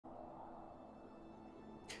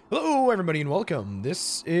Hello everybody and welcome.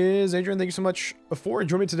 This is Adrian. Thank you so much for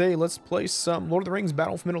joining me today. Let's play some Lord of the Rings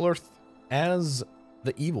Battle for Middle-earth as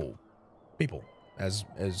the evil people. As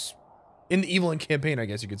in the Evelyn campaign, I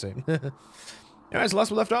guess you could say. Alright, so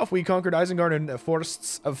last we left off, we conquered Isengard and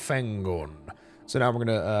forests of FANGORN. So now we're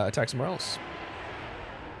gonna attack somewhere else.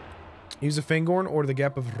 Use a FANGORN or the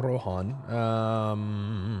Gap of Rohan.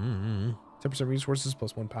 10% resources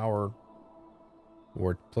plus 1 power.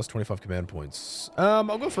 Or plus 25 command points.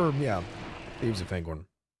 I'll go for, yeah, EAVES of FANGORN.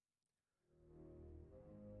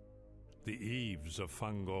 The eaves of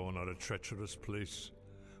FANGORN are a treacherous place,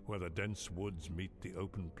 where the dense woods meet the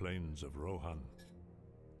open plains of Rohan.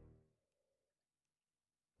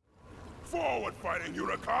 Forward fighting,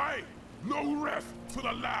 Urukai! No rest till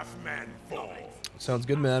the last man falls! Sounds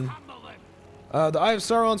good, man. The Eye of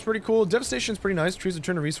Sauron's pretty cool. Devastation's pretty nice. Trees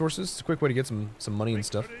return to resources. It's a quick way to get some money and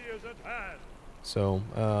stuff. So,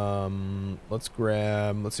 let's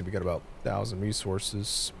see, we got about 1,000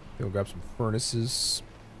 resources. We'll grab some furnaces.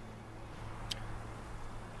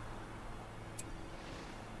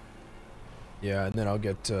 Yeah, and then I'll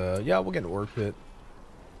get, yeah, we'll get an ore pit.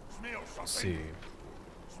 Let's see.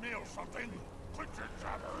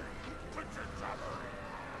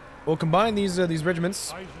 We'll combine these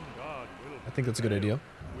regiments. I think that's a good idea.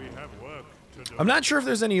 I'm not sure if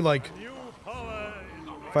there's any, like,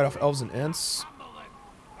 fight off elves and ents.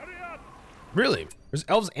 Really? There's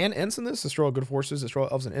elves and ents in this? Destroy all good forces, destroy all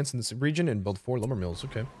elves and ents in this region, and build 4 lumber mills.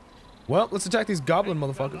 Okay. Well, let's attack these goblin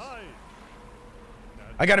motherfuckers.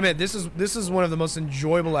 I gotta admit, this is one of the most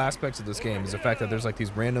enjoyable aspects of this game, is the fact that there's like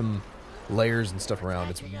these random layers and stuff around.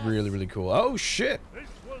 It's really, really cool. Oh shit! This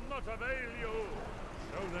will not avail you.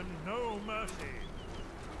 Show them no mercy.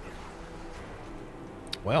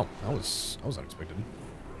 Well, that was unexpected.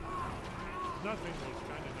 Nothing will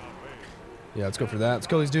stand in our way. Yeah, let's go for that. Let's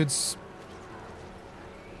kill these dudes.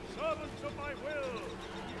 Servants of my will,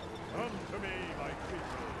 come to me, my creature.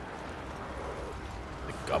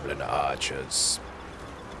 The goblin archers.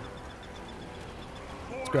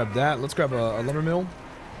 Let's grab that. Let's grab a lumber mill.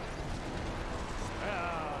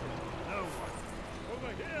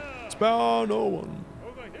 Spare no one.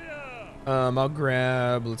 Over here. I'll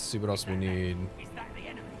grab. Let's see what else we need.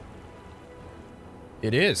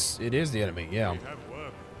 It is the enemy. Yeah. We have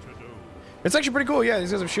work to do. It's actually pretty cool. Yeah,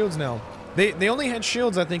 these guys have shields now. They only had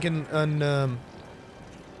shields, I think, they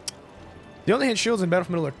only had shields in Battle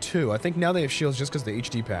for Middle-earth 2. I think now they have shields just because of the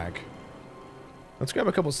HD pack. Let's grab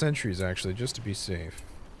a couple sentries, actually, just to be safe.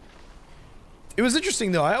 It was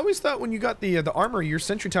interesting, though. I always thought when you got the armor, your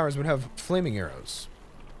sentry towers would have flaming arrows.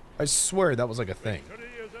 I swear that was like a thing.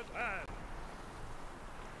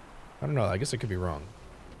 I don't know. I guess I could be wrong.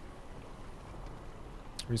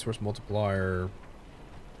 Resource multiplier.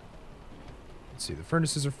 Let's see. The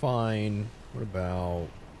furnaces are fine. What about...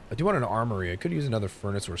 I do want an armory. I could use another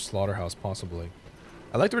furnace or a slaughterhouse, possibly.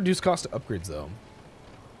 I like the reduced cost of upgrades, though.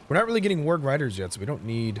 We're not really getting warg riders yet, so we don't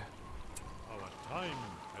need... Our time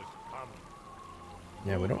has come.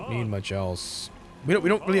 Yeah, we don't need much else. We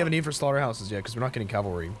don't really have a need for slaughterhouses yet, because we're not getting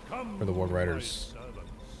cavalry for the warg riders.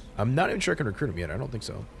 I'm not even sure I can recruit them yet. I don't think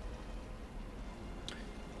so.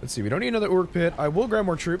 Let's see. We don't need another orc pit. I will grab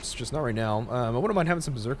more troops, just not right now. I wouldn't mind having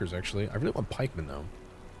some berserkers, actually. I really want pikemen, though.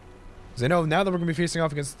 Because I know now that we're going to be facing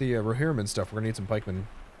off against the Rohirrim stuff, we're going to need some pikemen.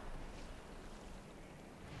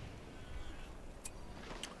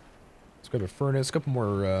 Let's grab a furnace, a couple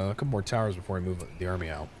more towers before I move the army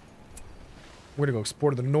out. We're going to go explore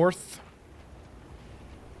to the north.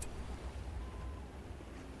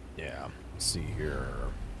 Yeah, let's see here.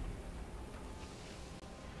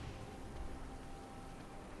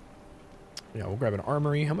 Yeah, we'll grab an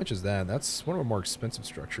armory. How much is that? That's one of our more expensive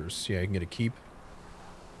structures. Yeah, you can get a keep.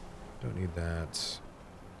 Don't need that.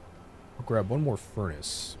 We'll grab one more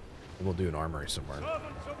furnace. And we'll do an armory somewhere.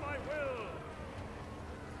 Servants of my will.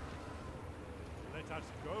 Let us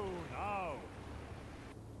go now.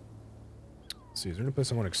 Let's see, is there any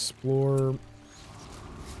place I want to explore?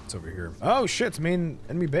 It's over here. Oh shit, it's main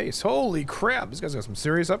enemy base. Holy crap, this guy's got some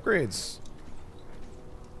serious upgrades.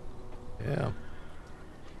 Yeah.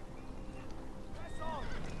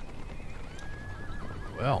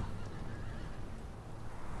 Well.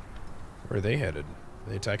 Where are they headed? Are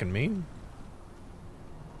they attacking me?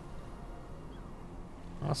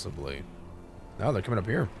 Possibly. No, they're coming up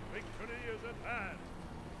here. Victory is at hand.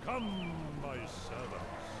 Come, my servants.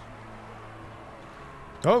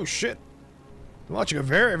 Oh shit. They're launching a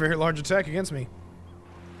very, very large attack against me.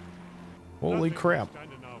 Holy crap.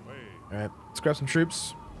 Alright, let's grab some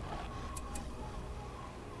troops.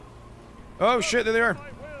 Oh shit, there they are.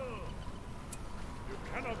 You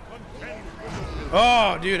cannot contend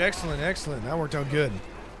Oh, dude, excellent, excellent. That worked out good.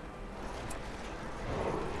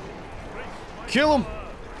 Kill him!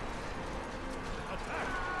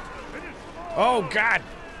 Oh, God!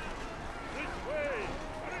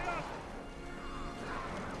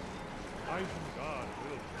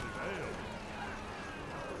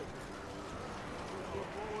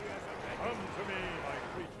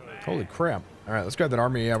 Holy crap. Alright, let's grab that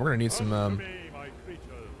army. Yeah, we're gonna need some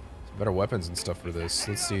better weapons and stuff for this.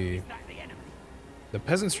 Let's see. The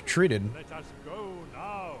peasants retreated.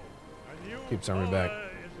 Keeps army back.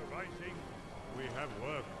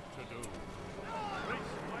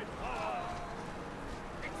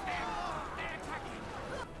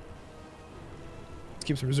 Let's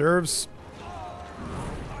keep some reserves.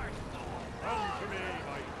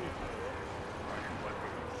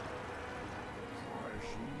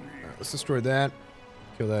 Let's destroy that.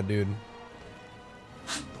 Kill that dude.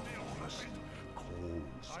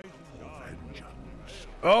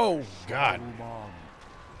 Oh, God.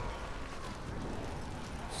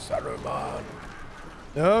 Saruman.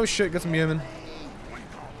 Oh, shit. Got some Yemen.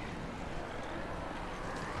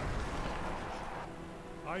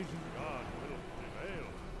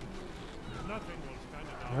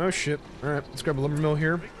 Oh, shit. Alright, let's grab a lumber mill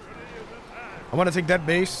here. I want to take that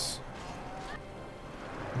base.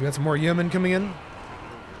 We got some more Yemen coming in.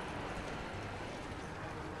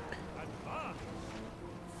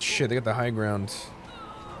 Shit, they got the high ground.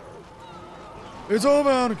 It's all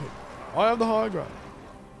about okay. I have the high ground.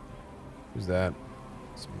 Who's that?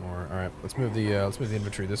 Some more. All right, let's move the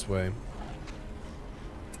infantry this way.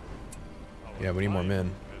 Yeah, we need more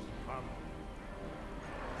men.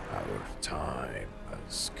 Our time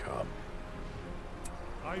has come.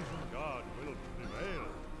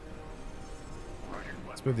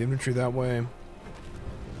 Let's move the infantry that way.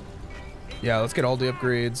 Yeah, let's get all the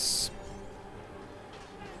upgrades.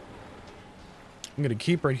 I'm gonna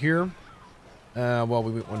keep right here. Well,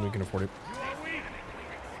 when we can afford it.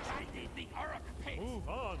 Move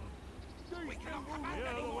on. We can move the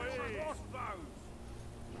other way.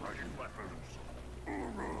 Riding weapons.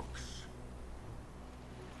 Uruks.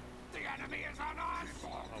 The enemy is on us.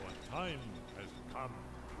 Our time has come.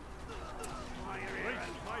 Raise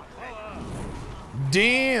my power.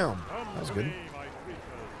 Damn! That was good.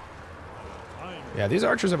 Yeah, these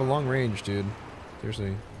archers have a long range, dude.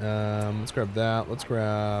 Seriously. Let's grab that. Let's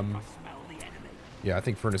grab... Yeah, I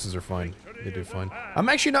think furnaces are fine. They do fine. I'm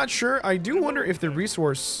actually not sure. I do wonder if the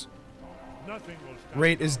resource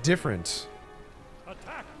rate is different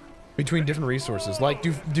between different resources. Like,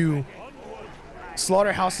 do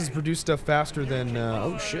slaughterhouses produce stuff faster than...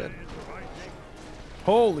 oh, shit.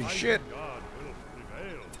 Holy shit.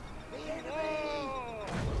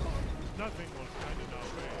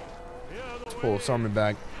 Pull Sarman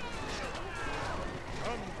back.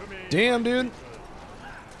 Damn, dude.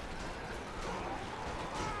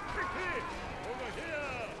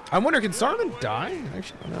 I wonder, can Sarman die?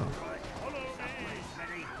 Actually, I don't know.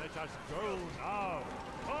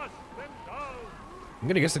 I'm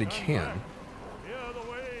gonna guess that he can.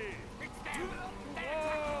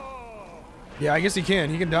 Yeah, I guess he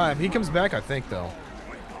can. He can die. He comes back, I think, though.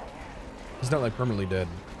 He's not, like, permanently dead.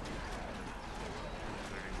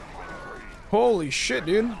 Holy shit,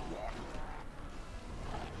 dude.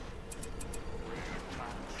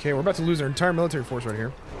 Okay, we're about to lose our entire military force right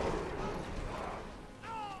here.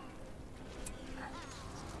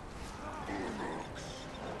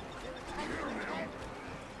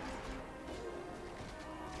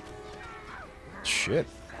 Shit.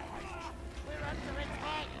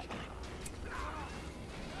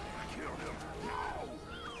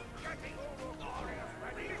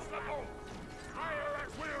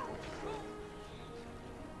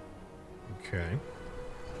 Okay.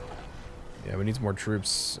 Yeah, we need some more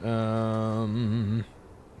troops. All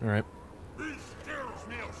right.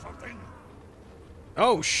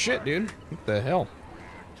 Oh shit, dude! What the hell?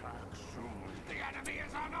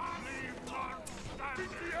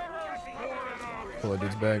 Pull that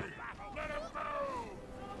dude's back.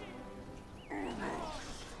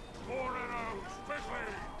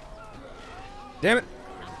 Damn it!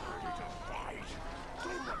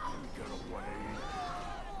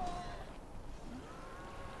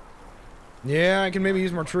 Yeah, I can maybe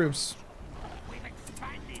use more troops. We've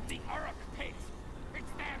expanded the Uruk pit.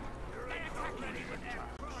 It's them. They attack ready with their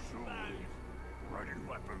crossbows. Riding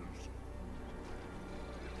weapons.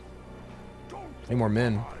 Need more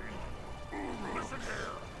men. Listen here.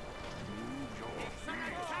 It's an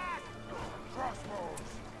attack. Crossbows.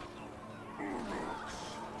 Uruks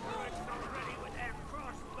are ready with their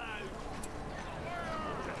crossbows.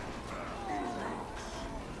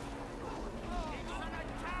 It's an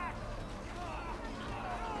attack.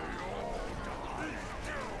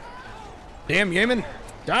 Damn, Yemen!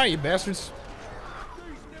 Die, you bastards!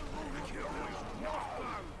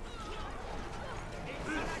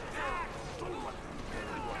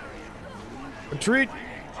 Retreat!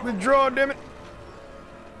 Withdraw, damn it!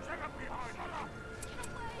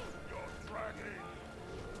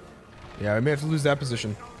 Yeah, we may have to lose that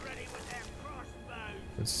position.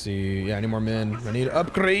 Let's see. Yeah, I need more men. I need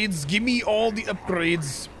upgrades. Give me all the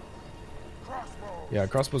upgrades. Yeah,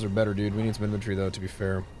 crossbows are better, dude. We need some inventory, though, to be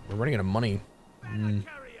fair. We're running out of money.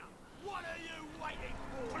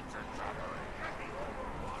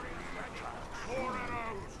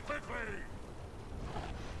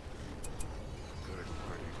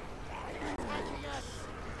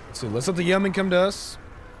 Let's see. Let's let the Yemen come to us.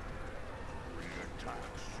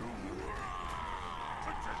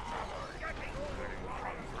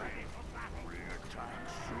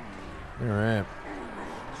 Alright.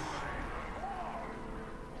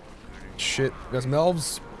 Shit, got some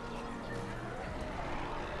elves.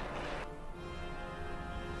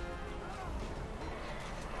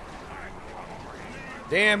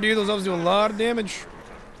 Damn, dude, those elves do a lot of damage.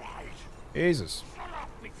 Jesus.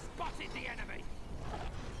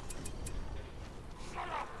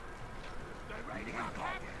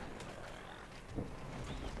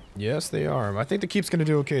 Yes, they are. I think the keep's gonna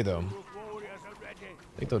do okay, though.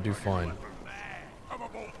 I think they'll do fine.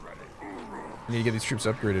 I need to get these troops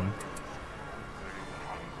upgraded.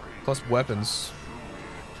 Plus weapons.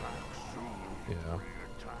 Yeah.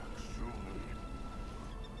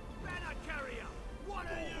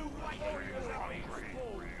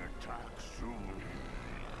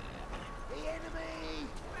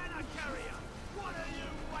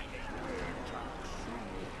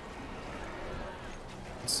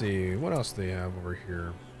 Let's see, what else do they have over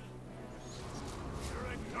here?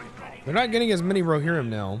 They're not getting as many Rohirrim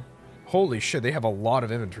now. Holy shit, they have a lot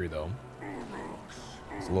of inventory though.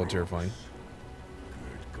 It's a little terrifying.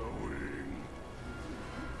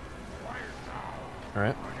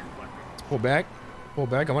 Alright. Let's pull back. Pull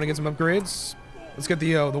back. I want to get some upgrades. Let's get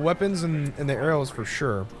the weapons and the arrows for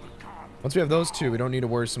sure. Once we have those two, we don't need to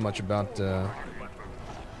worry so much about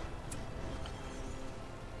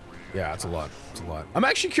yeah, it's a lot. It's a lot. I'm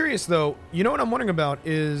actually curious though. You know what I'm wondering about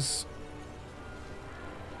is,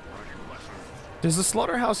 does the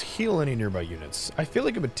slaughterhouse heal any nearby units? I feel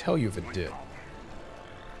like it would tell you if it did.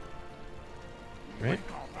 Right?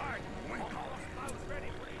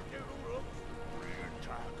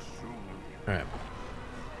 Alright.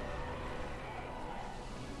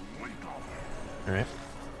 Alright.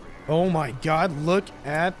 Oh my god, look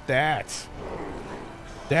at that.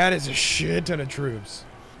 That is a shit ton of troops.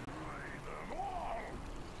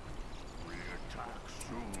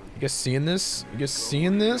 You guys seeing this? You guys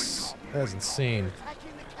seeing this? That's insane.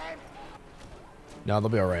 No, they'll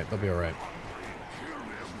be alright. They'll be alright.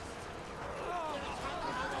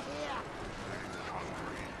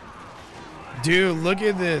 Dude, look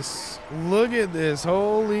at this. Look at this.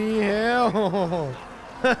 Holy hell.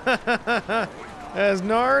 That's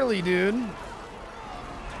gnarly, dude.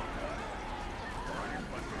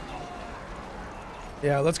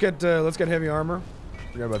 Yeah, let's get heavy armor.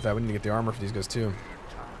 Forgot about that. We need to get the armor for these guys too.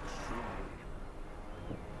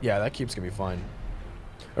 Yeah, that keeps gonna be fine.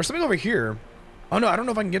 There's something over here. Oh no, I don't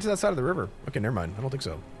know if I can get to that side of the river. Okay, never mind. I don't think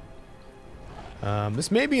so. This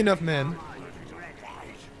may be enough men.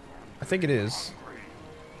 I think it is.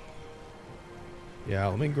 Yeah,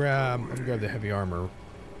 let me grab the heavy armor.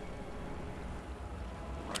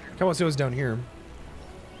 Come on, see what's down here.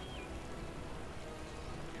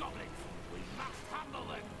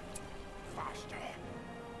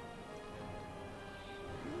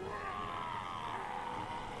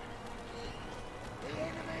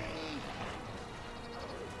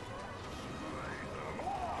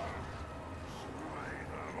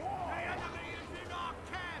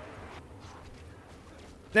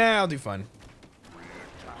 Nah, I'll do fine.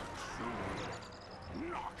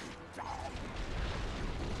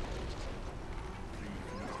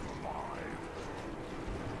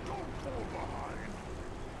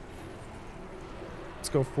 Let's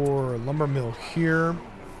go for a lumber mill here.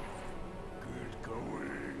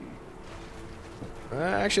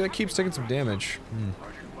 Actually, that keeps taking some damage.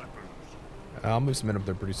 I'll move some men up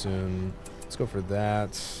there pretty soon. Let's go for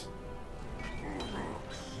that.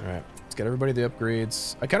 Alright. Let's get everybody the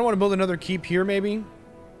upgrades. I kind of want to build another keep here, maybe.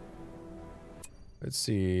 Let's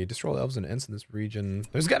see. Destroy all elves and ents in this region.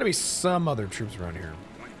 There's got to be some other troops around here.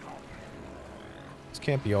 This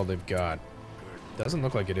can't be all they've got. Doesn't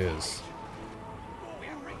look like it is.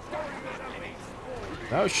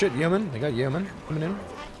 Oh shit, Yemen. They got Yemen coming in.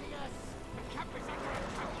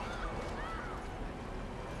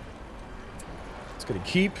 Let's get a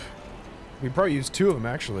keep. We probably use two of them,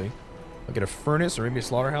 actually. I'll get a furnace or maybe a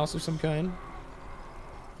slaughterhouse of some kind.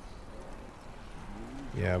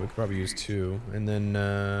 Yeah, we could probably use 2. And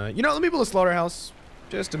then, you know, let me build a slaughterhouse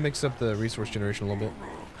just to mix up the resource generation a little bit.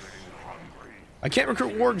 I can't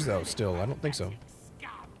recruit wargs, though, still. I don't think so.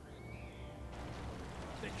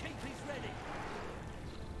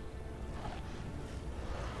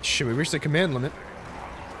 Shit, we reached the command limit.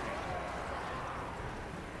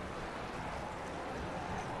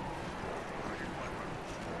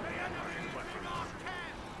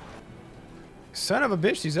 Son of a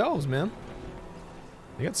bitch, these elves, man.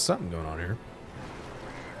 They got something going on here.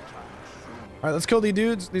 All right, let's kill these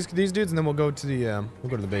dudes, these dudes, and then we'll go to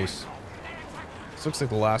the base. This looks like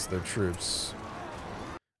the last of their troops.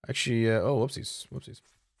 Actually, oh, whoopsies. Let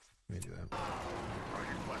me do that.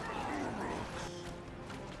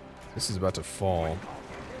 This is about to fall.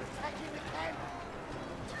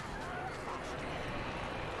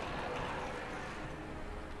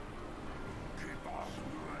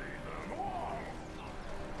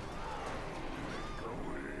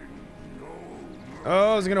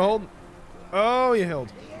 Oh, is he gonna hold? Oh, he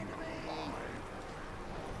held.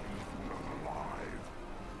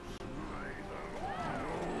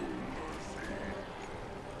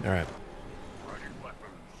 All right.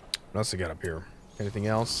 What else I got up here? Anything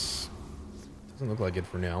else? Doesn't look like it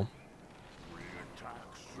for now.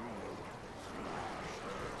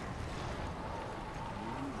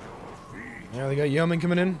 Yeah, they got yeomen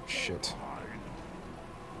coming in. Shit.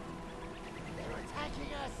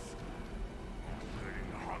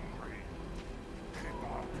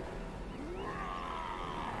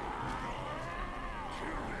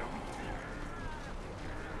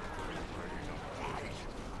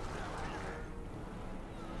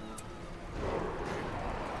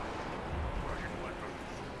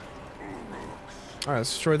 Alright,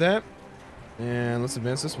 let's destroy that. And let's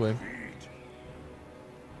advance this way.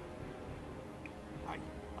 I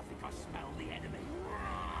think I smell the enemy.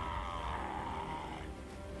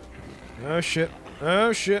 Oh shit.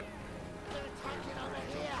 Oh shit.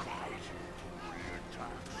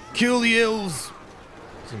 Kill the elves!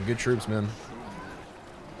 Some good troops, man.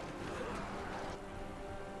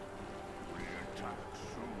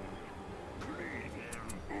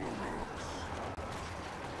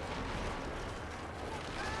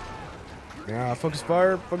 Yeah, focus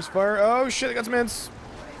fire, focus fire. Oh shit, I got some ants.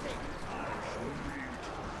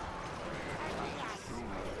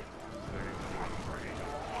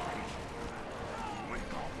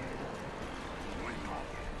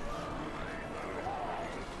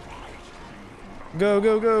 Go,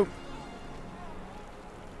 go, go.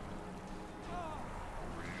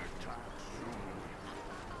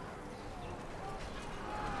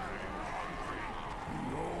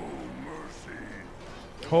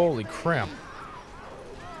 Holy crap.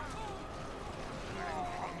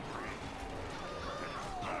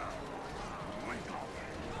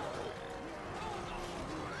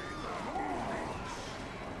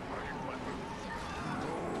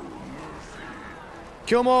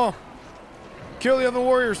 Kill them all. Kill the other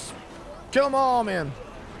warriors. Kill them all, man.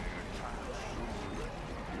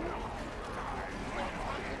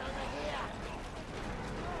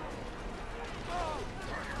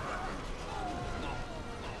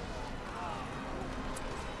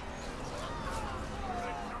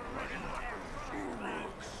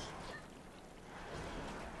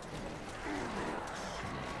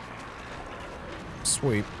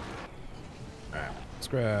 Sweet. Alright, let's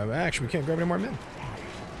grab. Actually, we can't grab any more men.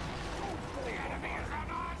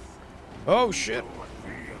 Oh shit.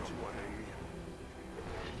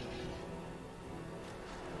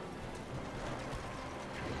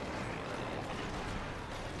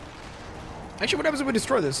 Actually, what happens if we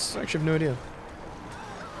destroy this? I actually have no idea.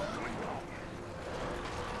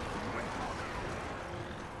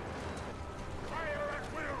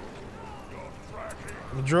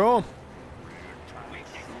 Draw.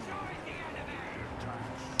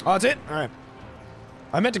 Oh, that's it? Alright.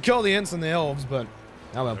 I meant to kill the Ents and the elves, but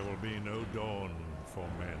oh well. There will be no dawn for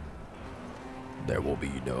men. There will be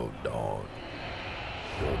no dawn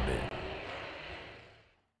for men.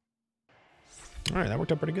 Alright, that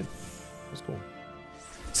worked out pretty good. That's cool.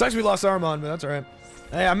 Sucks we lost Armand, but that's alright.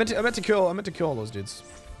 Hey, I meant to kill all those dudes.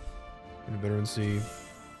 In the Veteran Sea.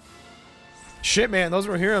 Shit, man, those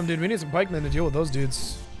were Hiram, dude. We need some pikemen to deal with those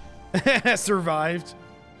dudes. Survived.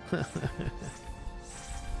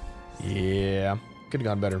 Yeah, could have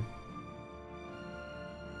gone better.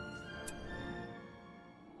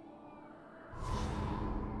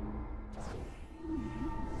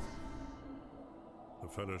 The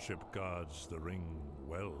Fellowship guards the ring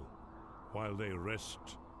well. While they rest,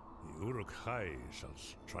 the Uruk-hai shall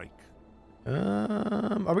strike.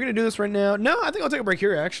 Are we gonna do this right now? No, I think I'll take a break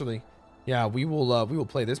here, actually. yeah, we will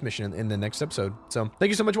play this mission in the next episode. So thank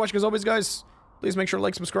you so much for watching as always, guys. Please make sure to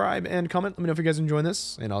like, subscribe, and comment. Let me know if you guys are enjoying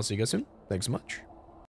this, and I'll see you guys soon. Thanks so much.